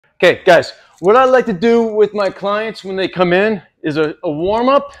Okay, guys, what I like to do with my clients when they come in is a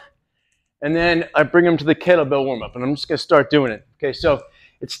warm-up, and then I bring them to the kettlebell warm-up, and I'm just going to start doing it. Okay, so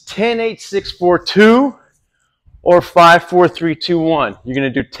it's 10, 8, 6, 4, 2, or 5, 4, 3, 2, 1. You're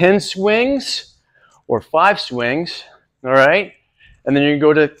going to do 10 swings or 5 swings, all right? And then you're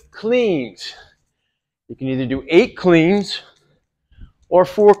going to go to cleans. You can either do 8 cleans or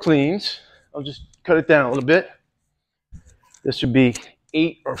 4 cleans. I'll just cut it down a little bit. This would be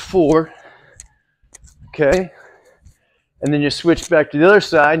 8 or 4, okay? And then you switch back to the other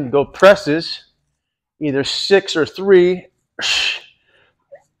side and go presses, either 6 or 3.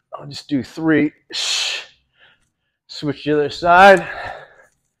 I'll just do 3. Switch to the other side.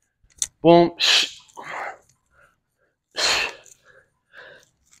 Boom.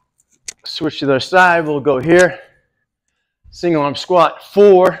 Switch to the other side. We'll go here. Single arm squat,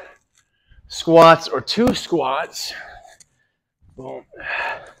 4 squats or 2 squats. Boom.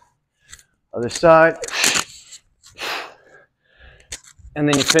 Other side. And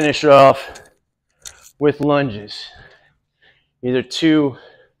then you finish off with lunges. You can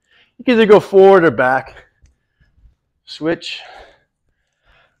either go forward or back. Switch.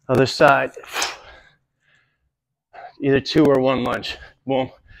 Other side. Either 2 or 1 lunge.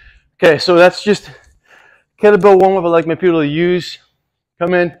 Boom. Okay, so that's just kettlebell warm-up I like my people to use.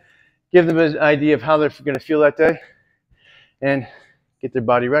 Come in, give them an idea of how they're going to feel that day, and get their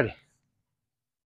body ready.